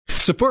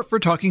Support for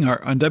Talking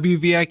Art on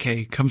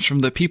WVIK comes from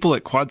the people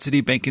at Quad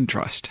City Bank and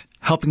Trust,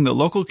 helping the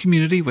local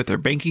community with their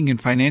banking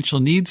and financial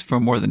needs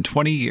for more than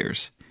 20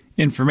 years.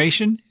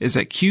 Information is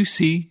at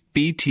qcbt.com.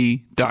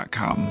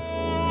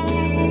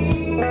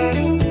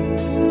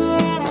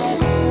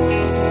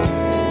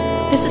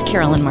 This is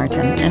Carolyn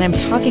Martin, and I'm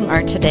talking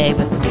art today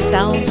with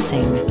Marcel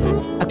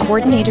Singh, a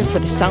coordinator for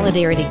the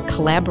Solidarity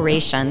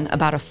Collaboration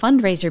about a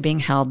fundraiser being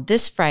held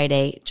this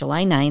Friday,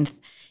 July 9th,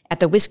 at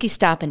the Whiskey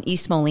Stop in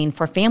East Moline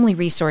for family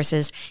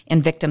resources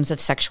and victims of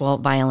sexual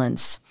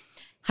violence.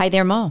 Hi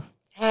there, Mo.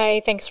 Hi,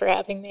 thanks for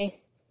having me.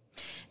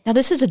 Now,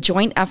 this is a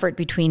joint effort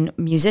between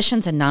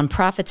musicians and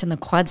nonprofits in the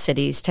Quad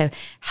Cities to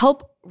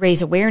help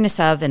raise awareness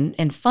of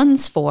and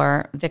funds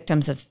for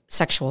victims of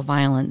sexual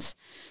violence,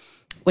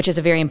 which is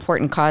a very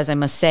important cause, I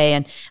must say,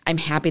 and I'm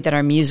happy that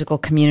our musical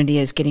community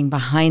is getting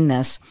behind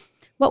this.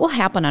 What will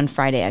happen on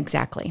Friday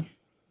exactly?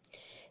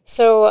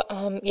 So,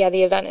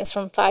 the event is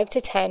from 5 to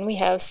 10. We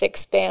have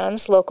 6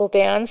 bands, local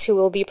bands, who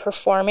will be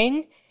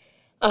performing.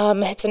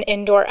 It's an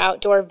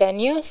indoor-outdoor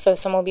venue, so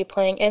some will be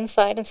playing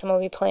inside and some will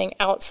be playing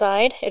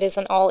outside. It is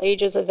an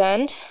all-ages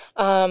event.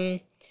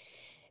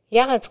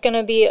 It's going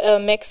to be a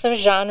mix of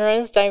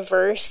genres,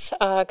 diverse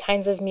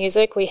kinds of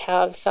music. We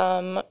have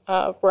some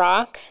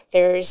rock,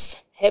 there's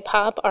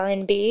hip-hop,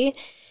 R&B.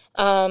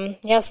 So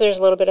there's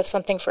a little bit of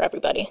something for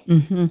everybody.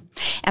 Mm-hmm.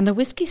 And the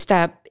Whiskey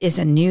Stop is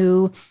a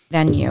new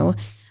venue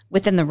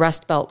within the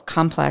Rust Belt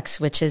complex,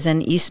 which is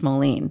in East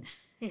Moline.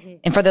 Mm-hmm.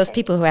 And for those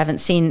people who haven't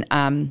seen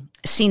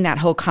that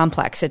whole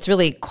complex, it's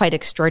really quite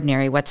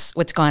extraordinary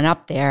what's gone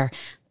up there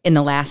in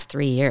the last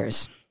 3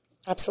 years.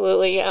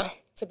 Absolutely, yeah.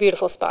 It's a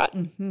beautiful spot.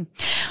 Mm-hmm.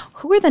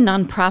 Who are the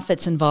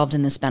nonprofits involved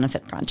in this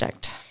benefit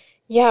project?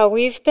 Yeah,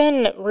 we've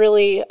been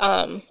really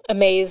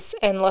amazed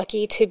and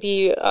lucky to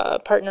be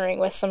partnering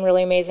with some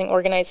really amazing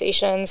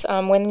organizations.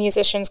 When the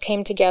musicians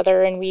came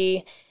together and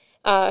we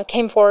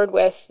came forward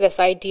with this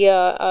idea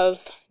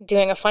of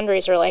doing a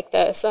fundraiser like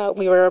this,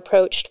 we were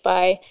approached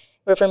by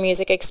River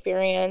Music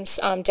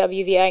Experience,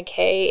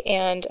 WVIK,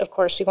 and of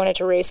course we wanted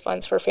to raise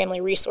funds for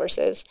family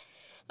resources.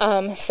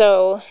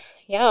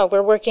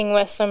 We're working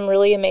with some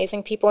really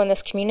amazing people in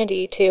this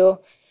community to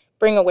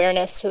bring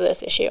awareness to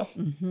this issue.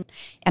 Mm-hmm.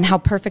 And how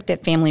perfect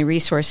that Family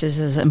Resources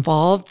is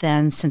involved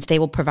then, since they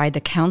will provide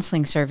the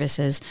counseling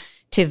services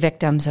to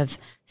victims of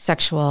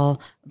sexual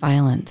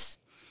violence.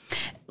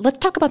 Let's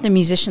talk about the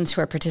musicians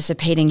who are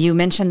participating. You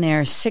mentioned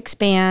there are 6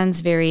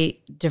 bands,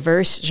 very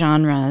diverse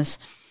genres.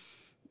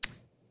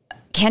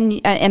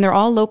 And they're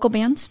all local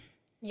bands?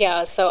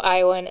 Yeah, so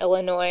Iowa and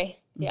Illinois.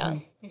 Yeah.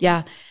 Mm-hmm.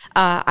 Yeah.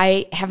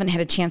 I haven't had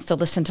a chance to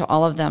listen to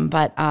all of them,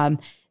 but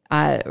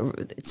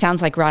it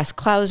sounds like Ross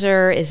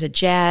Klauser is a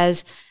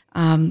jazz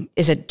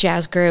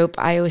group,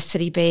 Iowa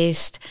City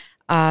based.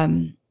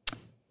 I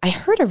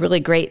heard a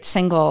really great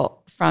single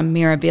from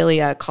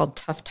Mirabilia called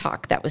Tough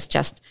Talk that was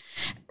just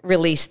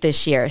released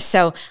this year.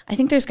 So I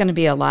think there's going to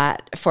be a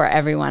lot for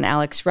everyone.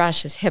 Alex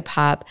Rush is hip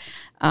hop.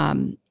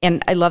 And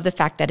I love the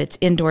fact that it's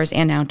indoors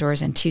and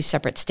outdoors and 2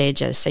 separate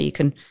stages. So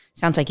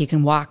sounds like you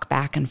can walk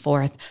back and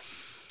forth.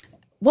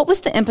 What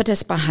was the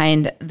impetus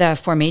behind the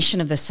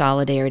formation of the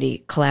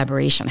Solidarity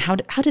Collaboration? How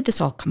did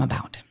this all come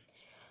about?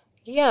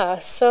 Yeah,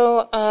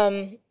 so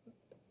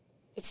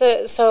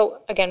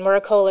again, we're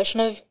a coalition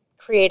of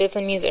creatives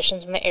and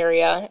musicians in the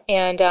area,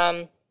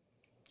 and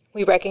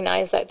we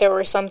recognized that there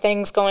were some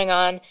things going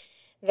on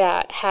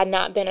that had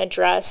not been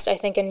addressed. I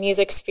think in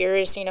music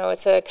spheres,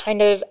 it's a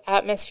kind of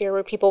atmosphere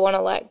where people want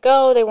to let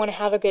go, they want to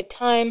have a good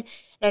time.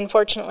 And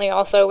unfortunately,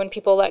 also, when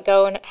people let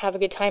go and have a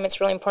good time,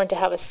 it's really important to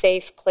have a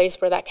safe place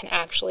where that can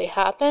actually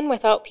happen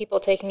without people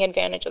taking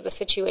advantage of the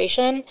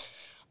situation.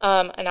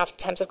 And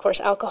oftentimes, of course,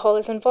 alcohol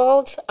is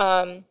involved.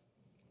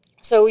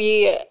 So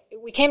we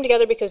came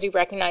together because we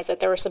recognized that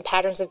there were some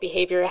patterns of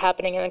behavior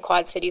happening in the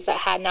Quad Cities that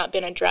had not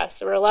been addressed.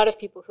 There were a lot of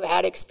people who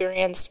had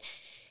experienced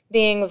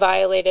being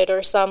violated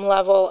or some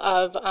level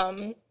of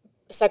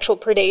sexual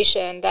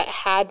predation that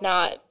had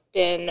not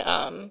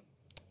been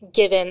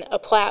given a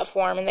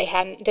platform, and they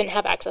didn't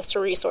have access to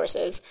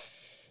resources.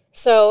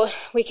 So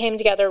we came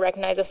together,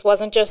 recognized this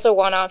wasn't just a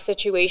one-off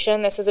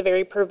situation. This is a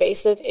very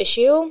pervasive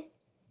issue.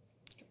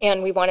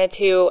 And we wanted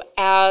to,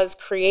 as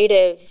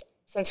creatives,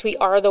 since we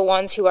are the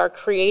ones who are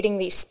creating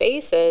these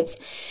spaces,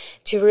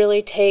 to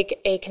really take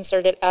a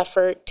concerted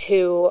effort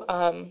to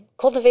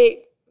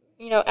cultivate,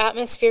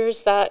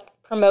 atmospheres that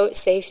promote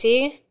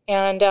safety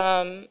and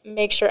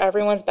make sure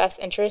everyone's best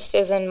interest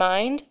is in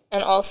mind.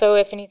 And also,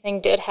 if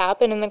anything did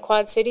happen in the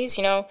Quad Cities,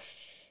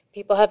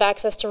 people have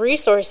access to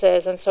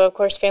resources. And so, of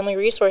course, Family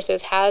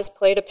Resources has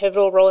played a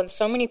pivotal role in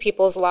so many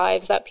people's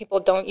lives that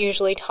people don't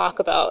usually talk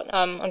about.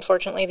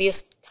 Unfortunately,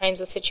 these kinds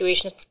of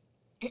situations,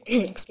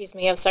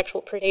 of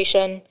sexual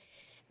predation,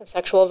 of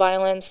sexual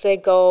violence, they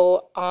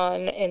go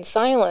on in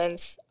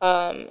silence.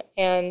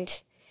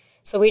 And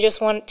so we just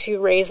want to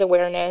raise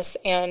awareness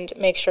and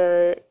make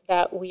sure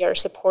that we are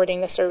supporting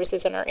the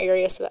services in our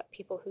area so that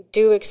people who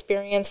do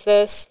experience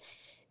this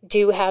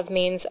do have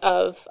means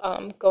of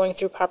going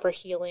through proper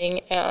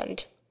healing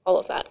and all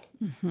of that.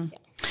 Mm-hmm. Yeah.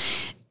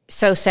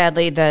 So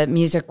sadly, the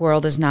music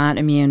world is not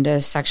immune to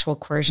sexual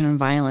coercion and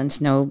violence.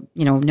 No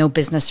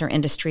business or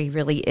industry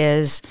really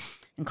is,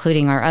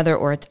 including our other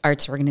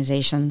arts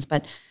organizations.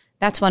 But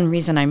that's one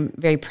reason I'm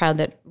very proud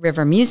that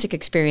River Music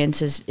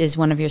Experience is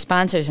one of your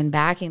sponsors in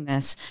backing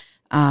this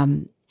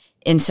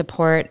in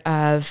support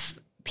of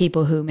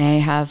people who may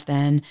have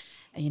been,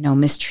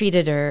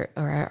 mistreated or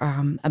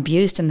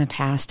abused in the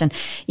past. And,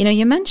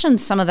 you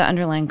mentioned some of the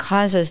underlying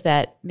causes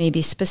that may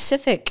be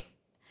specific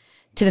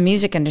to the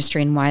music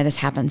industry and why this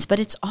happens. But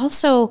it's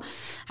also,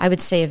 I would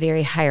say, a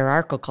very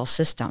hierarchical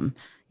system.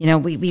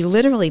 We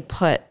literally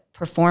put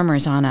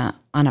performers on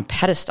a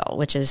pedestal,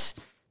 which is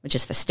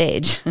the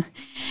stage.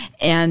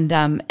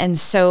 And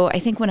so I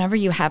think whenever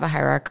you have a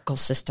hierarchical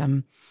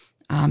system,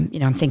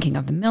 I'm thinking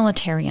of the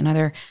military and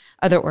other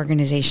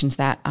organizations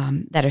that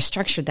are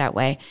structured that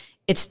way,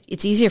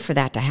 it's easier for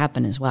that to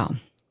happen as well.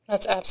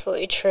 That's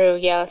absolutely true.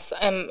 Yes.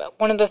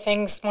 One of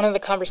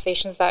the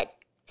conversations that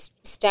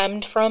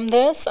stemmed from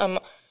this, a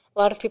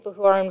lot of people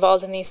who are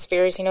involved in these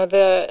spheres,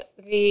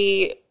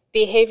 the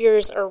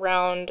behaviors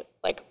around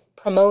like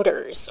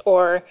promoters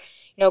or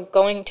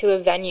going to a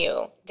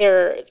venue,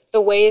 the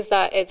ways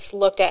that it's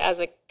looked at as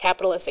a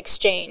capitalist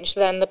exchange,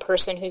 then the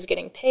person who's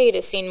getting paid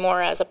is seen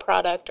more as a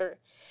product or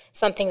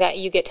something that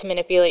you get to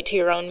manipulate to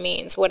your own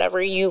means,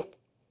 whatever you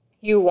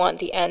want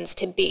the ends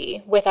to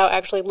be, without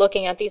actually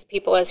looking at these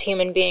people as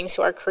human beings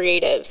who are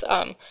creatives,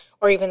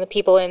 or even the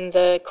people in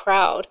the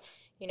crowd.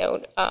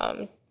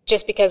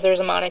 Just because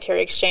there's a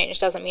monetary exchange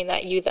doesn't mean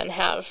that you then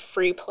have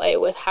free play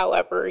with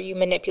however you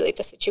manipulate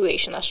the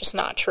situation. That's just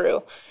not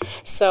true.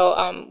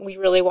 So we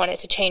really wanted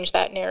to change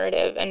that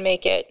narrative and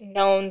make it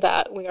known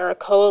that we are a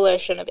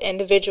coalition of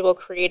individual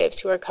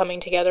creatives who are coming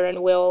together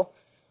and will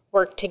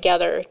work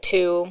together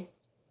to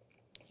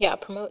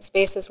promote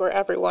spaces where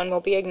everyone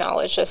will be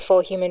acknowledged as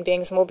full human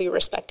beings and will be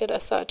respected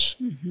as such.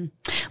 Mm-hmm.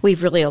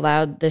 We've really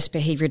allowed this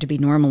behavior to be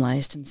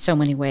normalized in so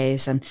many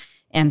ways,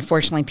 and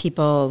fortunately,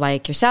 people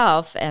like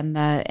yourself and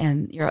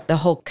the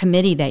whole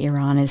committee that you're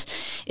on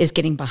is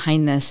getting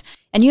behind this.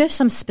 And you have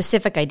some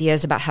specific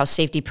ideas about how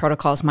safety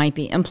protocols might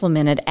be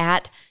implemented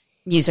at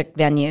music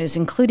venues,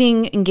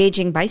 including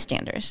engaging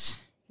bystanders.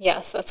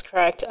 Yes, that's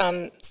correct.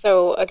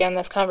 So again,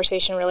 this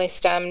conversation really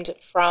stemmed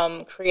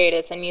from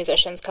creatives and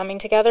musicians coming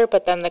together,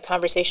 but then the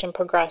conversation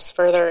progressed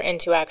further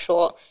into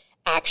actual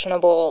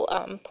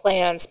actionable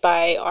plans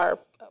by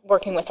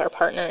working with our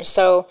partners.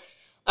 So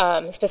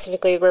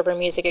specifically River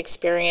Music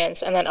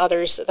Experience, and then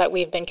others that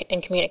we've been in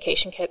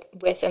communication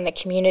with in the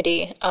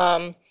community.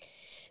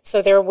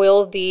 So there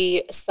will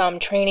be some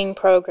training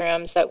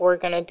programs that we're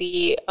going to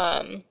be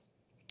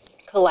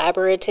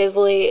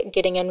collaboratively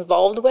getting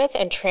involved with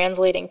and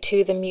translating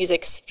to the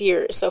music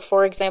spheres. So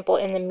for example,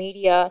 in the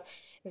media,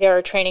 there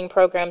are training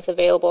programs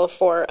available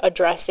for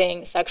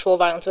addressing sexual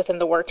violence within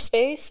the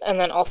workspace, and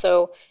then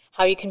also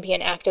how you can be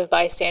an active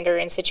bystander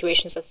in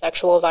situations of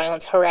sexual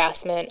violence,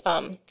 harassment,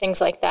 things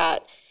like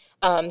that.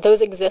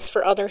 Those exist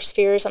for other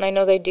spheres, and I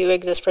know they do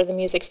exist for the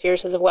music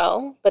spheres as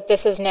well, but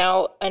this is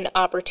now an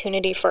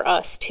opportunity for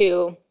us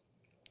to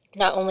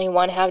not only,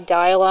 one, have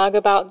dialogue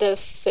about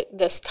this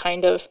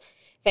kind of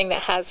thing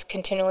that has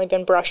continually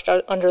been brushed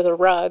under the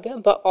rug,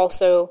 but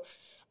also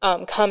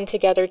come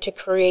together to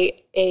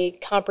create a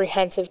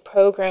comprehensive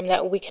program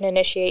that we can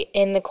initiate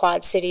in the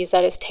Quad Cities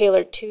that is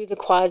tailored to the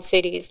Quad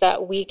Cities,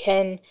 that we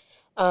can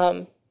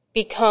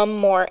become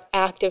more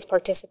active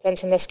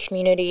participants in this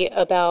community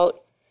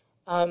about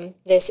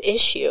this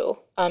issue,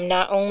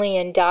 not only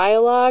in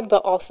dialogue,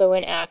 but also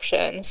in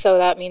action. So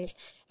that means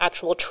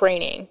actual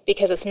training,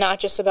 because it's not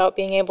just about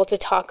being able to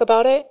talk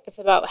about it, it's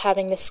about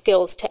having the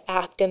skills to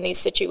act in these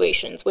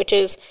situations, which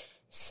is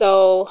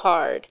so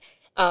hard.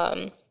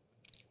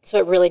 So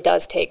it really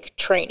does take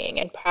training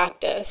and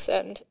practice,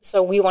 and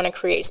so we want to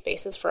create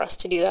spaces for us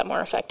to do that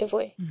more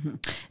effectively. Mm-hmm.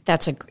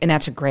 That's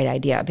a great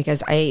idea,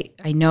 because I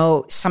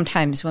know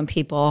sometimes when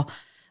people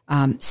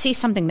see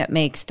something that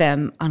makes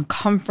them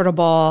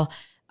uncomfortable,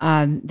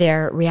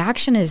 their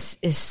reaction is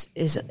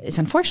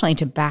unfortunately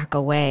to back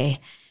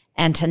away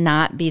and to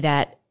not be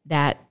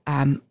that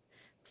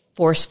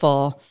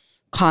forceful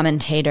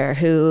commentator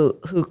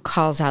who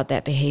calls out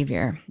that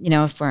behavior.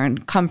 If we're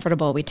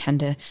uncomfortable, we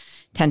tend to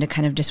kind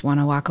of just want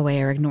to walk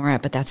away or ignore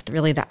it, but that's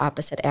really the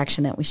opposite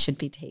action that we should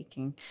be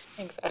taking.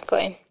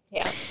 Exactly.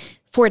 Yeah.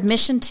 For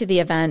admission to the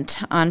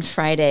event on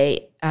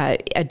Friday,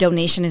 a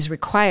donation is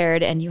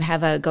required, and you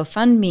have a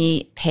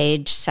GoFundMe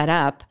page set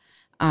up,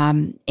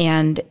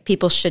 and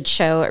people should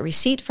show a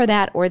receipt for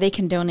that, or they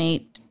can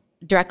donate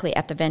directly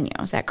at the venue.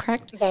 Is that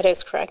correct? That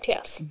is correct,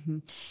 yes. Mm-hmm.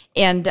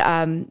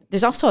 And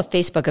there's also a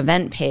Facebook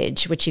event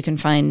page, which you can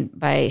find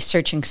by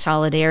searching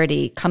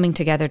Solidarity Coming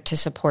Together to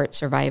Support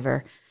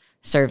Survivor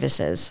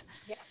Services.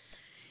 Yes.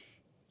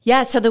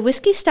 Yeah, so the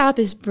Whiskey Stop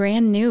is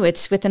brand new.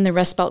 It's within the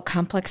Rust Belt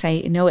complex. I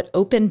know it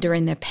opened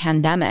during the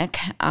pandemic.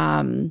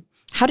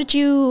 How did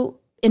you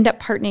end up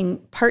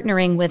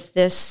partnering with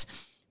this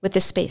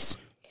space?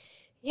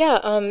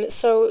 Yeah,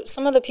 so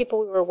some of the people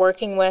we were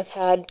working with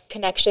had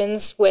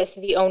connections with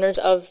the owners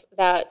of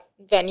that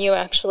venue,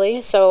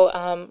 actually.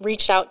 So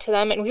reached out to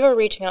them, and we were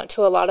reaching out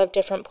to a lot of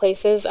different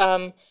places.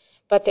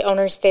 But the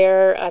owners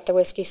there at the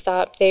Whiskey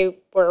Stop, they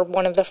were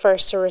one of the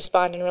first to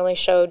respond and really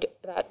showed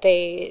that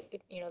they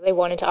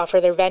wanted to offer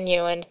their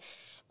venue. And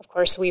of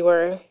course, we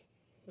were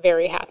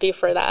very happy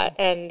for that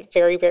and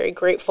very, very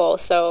grateful.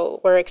 So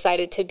we're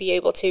excited to be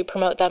able to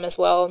promote them as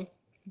well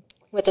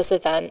with this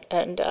event.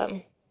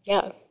 And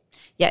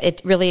Yeah,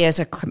 it really is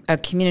a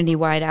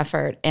community-wide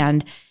effort.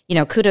 And,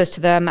 kudos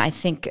to them. I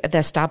think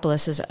the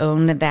Stopolis has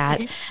owned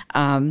that.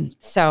 Mm-hmm.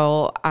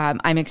 So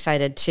I'm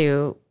excited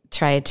to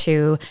try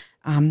to,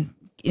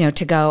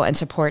 to go and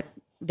support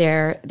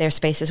their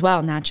space as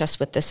well, not just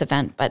with this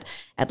event, but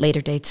at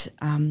later dates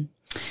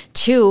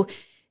too.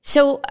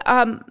 So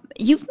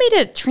you've made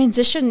a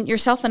transition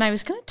yourself, and I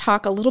was going to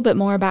talk a little bit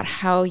more about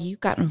how you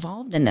got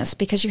involved in this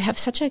because you have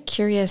such a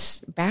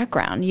curious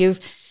background.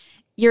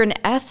 You're an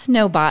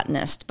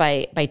ethnobotanist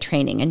by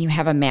training, and you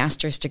have a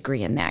master's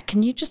degree in that.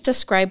 Can you just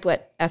describe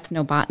what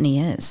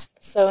ethnobotany is?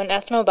 So an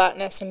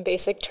ethnobotanist in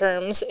basic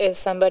terms is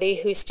somebody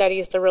who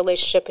studies the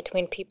relationship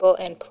between people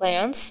and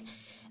plants.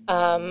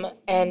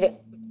 And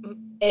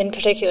in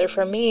particular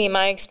for me,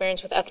 my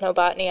experience with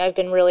ethnobotany, I've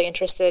been really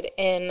interested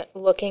in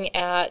looking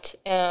at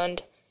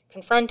and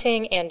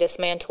confronting and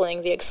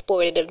dismantling the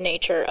exploitative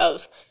nature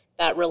of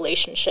that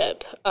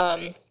relationship.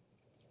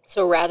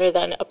 So rather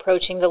than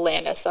approaching the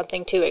land as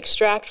something to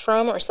extract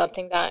from or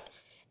something that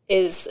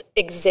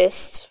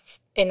exists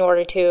in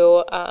order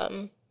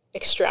to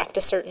extract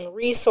a certain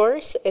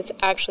resource, it's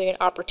actually an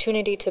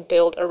opportunity to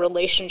build a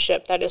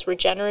relationship that is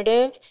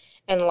regenerative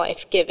and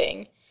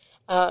life-giving.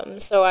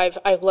 So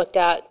I've looked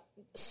at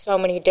so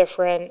many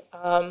different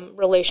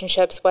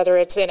relationships, whether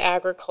it's in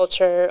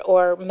agriculture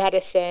or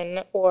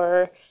medicine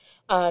or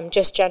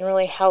just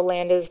generally how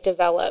land is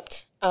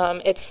developed.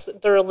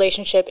 The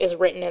relationship is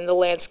written in the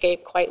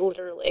landscape quite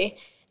literally,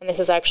 and this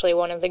is actually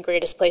one of the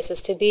greatest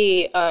places to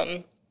be,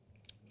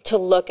 to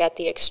look at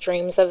the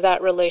extremes of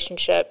that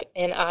relationship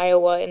in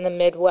Iowa, in the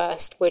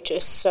Midwest, which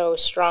is so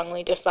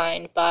strongly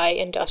defined by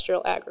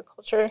industrial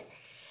agriculture.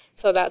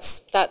 So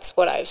that's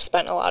what I've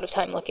spent a lot of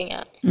time looking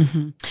at.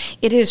 Mm-hmm.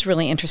 It is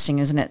really interesting,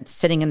 isn't it?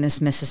 Sitting in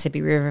this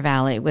Mississippi River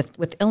Valley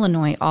with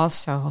Illinois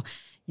also,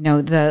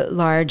 the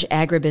large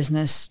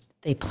agribusiness,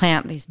 they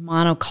plant these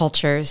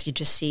monocultures. You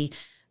just see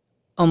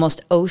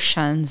almost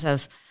oceans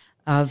of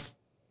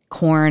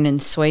corn and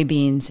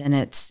soybeans, and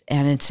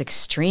it's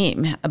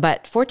extreme.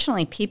 But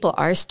fortunately, people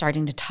are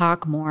starting to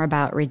talk more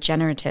about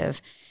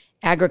regenerative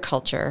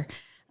agriculture.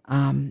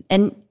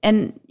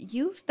 And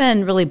you've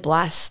been really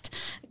blessed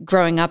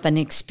growing up and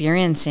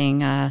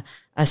experiencing a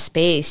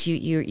space.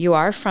 You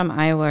are from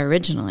Iowa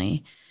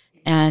originally,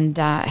 and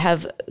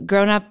have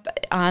grown up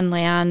on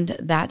land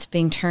that's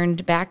being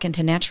turned back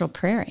into natural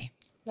prairie.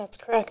 That's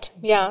correct.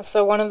 Yeah.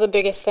 So one of the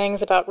biggest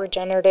things about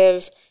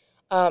regenerative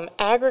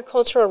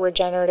agriculture or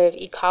regenerative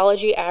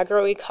ecology,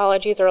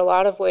 agroecology, there are a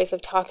lot of ways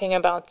of talking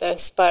about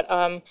this, but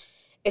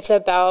it's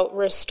about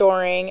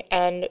restoring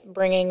and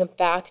bringing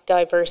back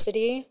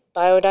diversity,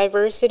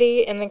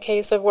 biodiversity in the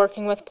case of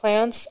working with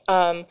plants.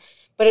 But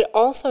it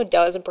also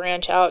does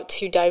branch out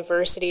to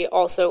diversity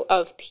also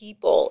of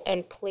people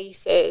and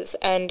places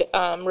and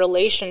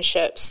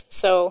relationships.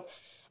 So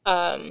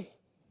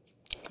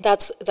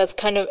that's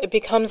kind of, it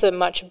becomes a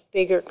much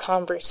bigger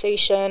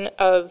conversation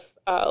of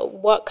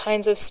what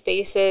kinds of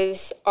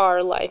spaces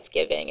are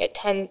life-giving.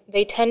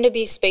 They tend to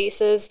be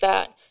spaces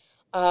that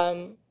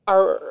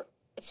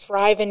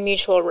thrive in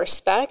mutual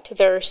respect.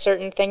 There are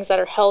certain things that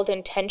are held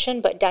in tension,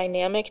 but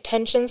dynamic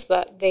tensions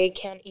that they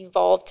can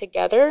evolve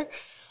together.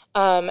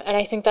 And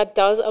I think that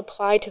does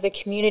apply to the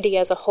community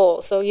as a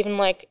whole. So even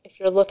like if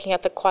you're looking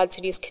at the Quad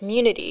Cities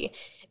community,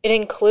 it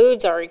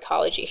includes our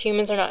ecology.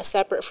 Humans are not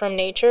separate from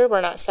nature.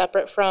 We're not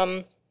separate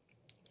from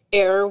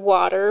air,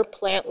 water,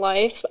 plant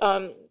life.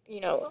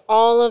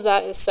 All of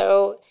that is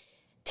so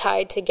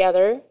tied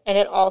together, and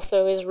it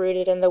also is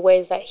rooted in the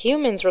ways that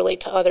humans relate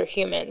to other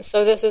humans.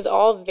 So this is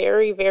all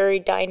very, very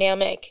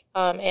dynamic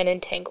and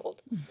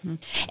entangled. Mm-hmm.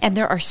 And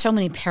there are so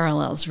many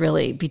parallels,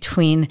 really,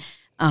 between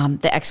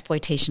the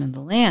exploitation of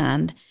the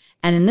land,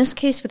 and in this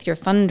case with your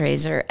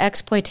fundraiser,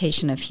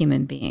 exploitation of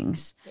human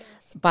beings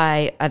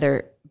by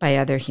other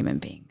human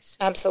beings.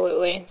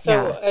 Absolutely.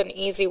 So An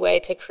easy way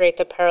to create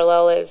the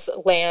parallel is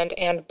land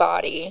and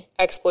body.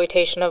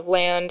 Exploitation of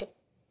land.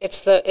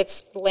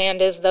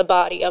 Land is the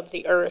body of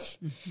the earth,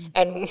 mm-hmm.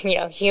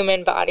 and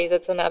human bodies.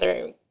 It's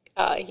another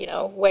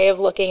way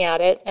of looking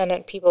at it,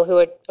 and people who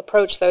would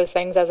approach those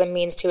things as a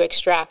means to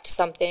extract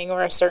something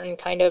or a certain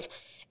kind of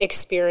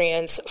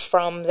experience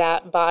from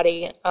that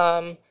body,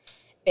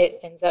 it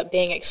ends up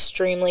being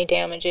extremely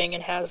damaging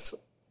and has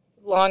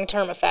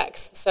long-term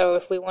effects. So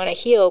if we want to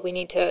heal, we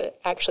need to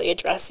actually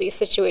address these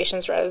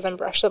situations rather than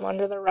brush them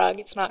under the rug.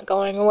 It's not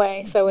going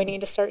away, so we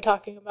need to start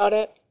talking about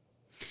it.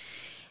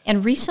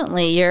 And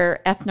recently, your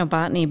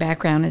ethnobotany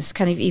background has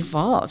kind of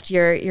evolved.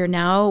 You're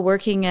now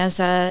working as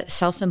a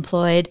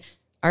self-employed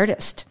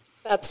artist.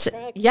 That's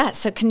correct. Yeah.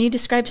 So can you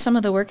describe some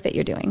of the work that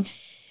you're doing?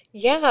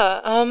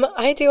 Yeah,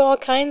 I do all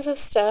kinds of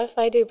stuff.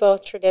 I do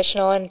both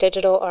traditional and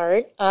digital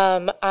art.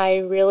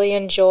 I really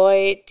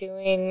enjoy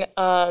doing,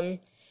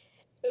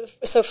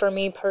 so for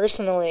me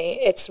personally,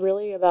 it's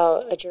really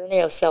about a journey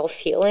of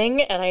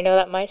self-healing. And I know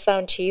that might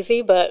sound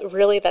cheesy, but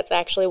really that's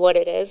actually what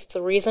it is. It's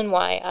the reason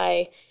why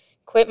I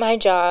quit my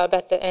job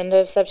at the end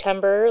of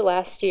September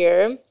last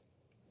year,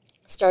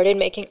 started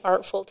making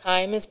art full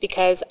time, is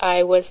because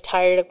I was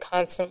tired of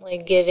constantly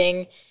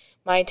giving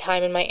my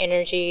time and my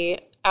energy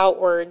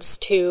outwards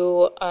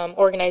to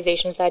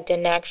organizations that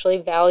didn't actually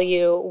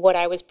value what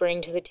I was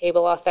bringing to the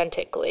table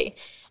authentically.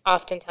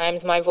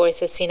 Oftentimes my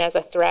voice is seen as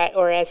a threat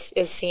or is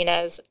seen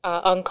as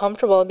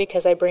uncomfortable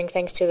because I bring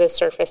things to the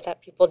surface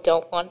that people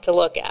don't want to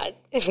look at,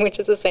 which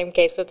is the same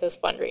case with this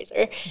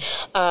fundraiser.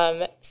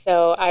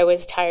 So I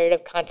was tired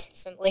of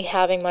constantly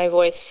having my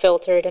voice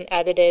filtered and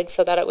edited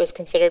so that it was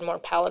considered more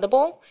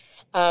palatable.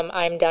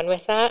 I'm done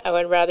with that. I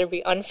would rather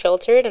be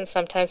unfiltered, and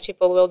sometimes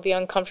people will be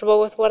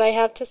uncomfortable with what I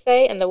have to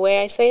say and the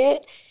way I say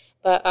it,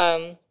 but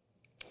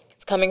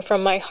it's coming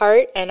from my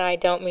heart, and I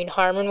don't mean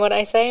harm in what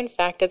I say. In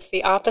fact, it's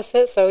the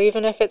opposite. So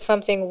even if it's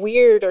something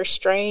weird or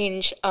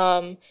strange,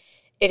 it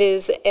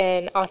is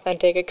an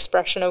authentic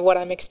expression of what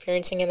I'm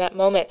experiencing in that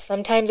moment.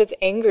 Sometimes it's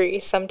angry,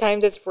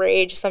 sometimes it's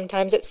rage,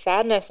 sometimes it's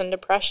sadness and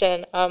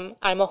depression. I'm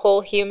a whole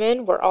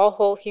human. We're all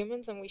whole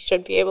humans, and we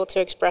should be able to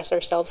express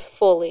ourselves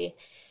fully.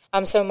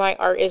 So my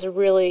art is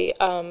really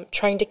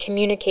trying to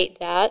communicate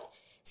that.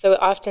 So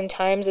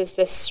oftentimes is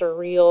this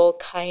surreal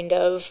kind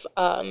of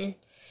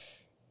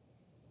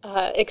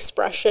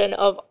expression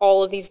of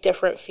all of these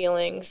different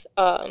feelings.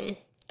 I'm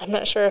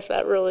not sure if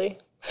that really...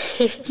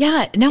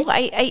 Yeah, no,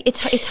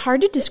 it's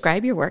hard to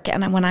describe your work.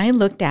 And when I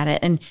looked at it,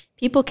 and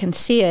people can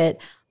see it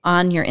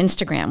on your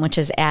Instagram, which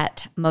is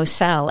at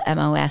Moselle,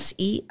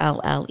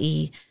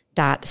 MOSELLE.sing,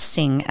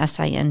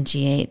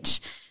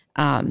 SINGH.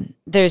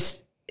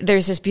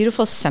 There's this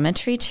beautiful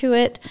symmetry to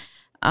it.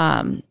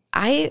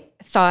 I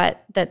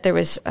thought that there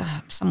was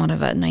somewhat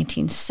of a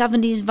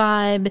 1970s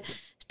vibe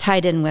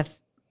tied in with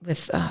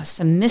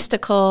some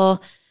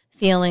mystical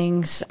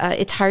feelings.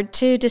 It's hard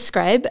to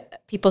describe.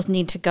 People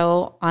need to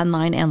go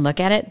online and look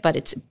at it, but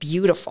it's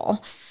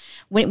beautiful.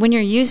 When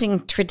you're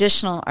using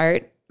traditional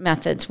art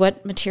methods,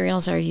 what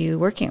materials are you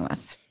working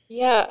with?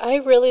 Yeah, I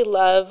really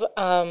love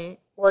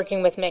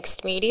working with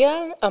mixed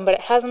media, but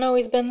it hasn't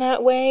always been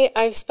that way.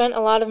 I've spent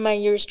a lot of my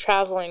years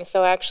traveling,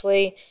 so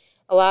actually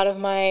a lot of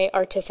my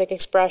artistic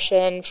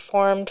expression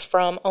formed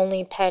from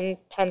only pen,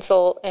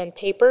 pencil, and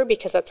paper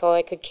because that's all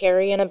I could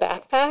carry in a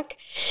backpack.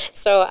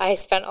 So I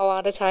spent a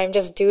lot of time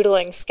just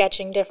doodling,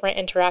 sketching different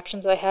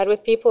interactions I had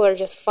with people or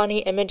just funny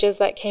images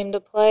that came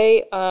to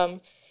play.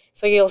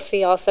 So you'll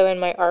see also in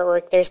my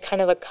artwork, there's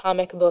kind of a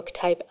comic book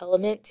type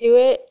element to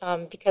it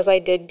because I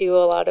did do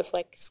a lot of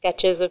like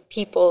sketches of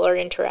people or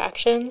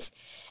interactions,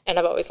 and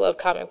I've always loved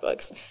comic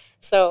books.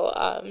 So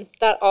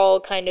that all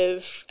kind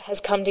of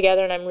has come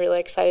together, and I'm really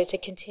excited to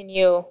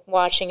continue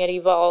watching it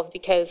evolve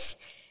because,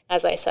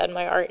 as I said,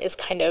 my art is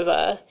kind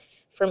of,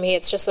 for me,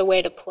 it's just a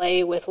way to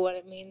play with what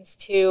it means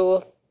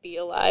to be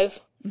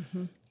alive.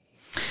 Mm-hmm.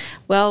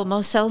 Well,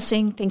 Moselle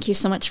Singh, thank you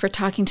so much for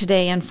talking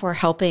today and for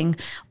helping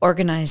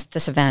organize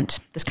this event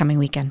this coming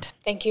weekend.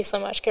 Thank you so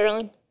much,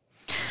 Carolyn.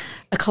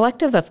 A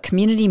collective of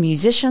community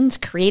musicians,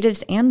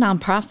 creatives, and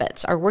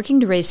nonprofits are working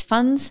to raise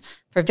funds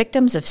for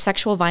victims of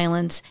sexual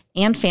violence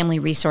and family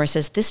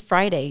resources this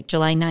Friday,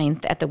 July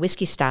 9th, at the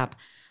Whiskey Stop,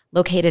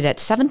 located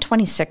at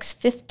 726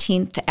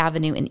 15th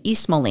Avenue in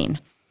East Moline.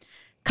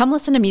 Come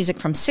listen to music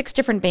from 6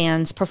 different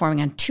bands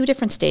performing on 2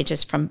 different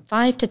stages from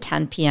 5 to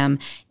 10 p.m.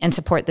 and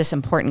support this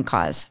important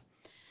cause.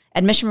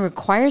 Admission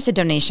requires a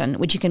donation,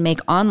 which you can make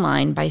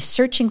online by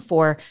searching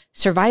for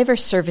Survivor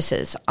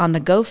Services on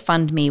the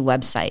GoFundMe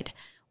website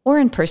or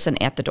in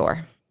person at the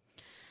door.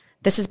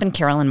 This has been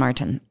Carolyn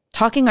Martin,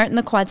 talking art in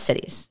the Quad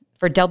Cities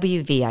for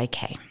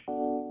WVIK.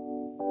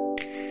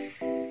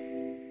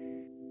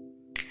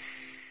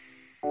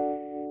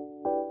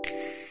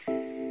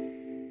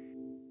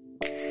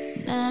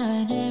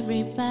 Not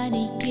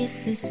everybody gets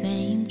the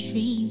same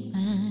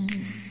treatment,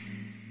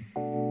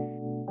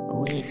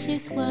 which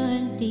is what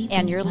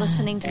and you're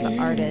listening to the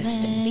artist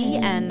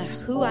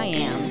BN Who I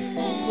Am,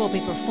 who will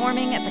be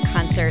performing at the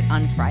concert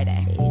on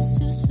Friday. It's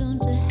too soon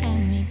to have